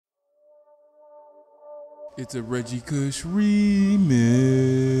It's a Reggie Kush remix.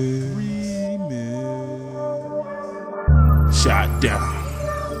 Shotdown.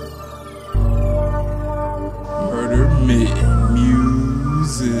 Murder Mitten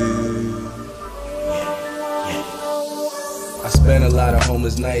music. I spent a lot of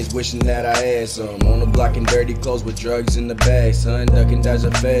homeless nights wishing that I had some. On the block in dirty clothes with drugs in the bag. Son, ducking dodge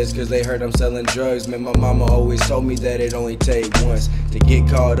the feds cause they heard I'm selling drugs. Man, my mama always told me that it only take once to get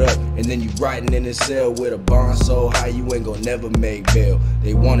caught up, and then you riding in a cell with a bond so high you ain't gon' never make bail.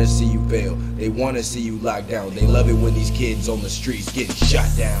 They wanna see you fail, they wanna see you locked down. They love it when these kids on the streets getting shot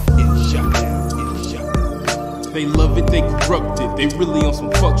down, getting shot down, getting shot down. They love it, they corrupt it. They really on some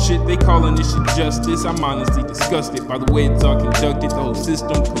fuck shit. They calling this shit justice. I'm honestly disgusted by the way it's all conducted. The whole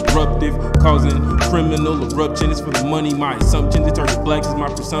system corruptive, causing criminal eruption. It's for the money, my assumption. They target blacks is my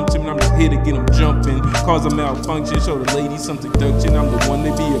presumption. I'm just here to get them jumping, cause a malfunction. Show the ladies some seduction. I'm the one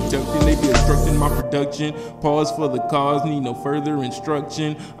they be abducting. They be obstructing my production. Pause for the cause, need no further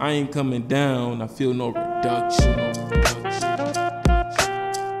instruction. I ain't coming down, I feel no reduction.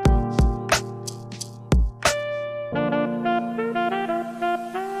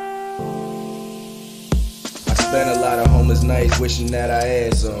 Spent a lot of homeless nights wishing that I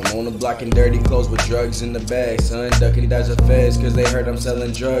had some. On the block in dirty clothes with drugs in the bag. Son, ducking dodge the feds cause they heard I'm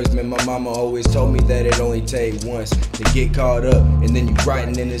selling drugs. Man, my mama always told me that it only take once to get caught up, and then you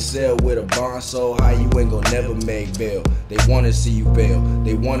riding in a cell with a bond so high you ain't gon' never make bail. They wanna see you fail,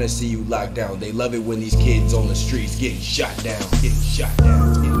 they wanna see you locked down. They love it when these kids on the streets getting shot down, getting shot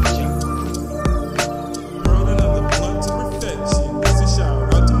down, getting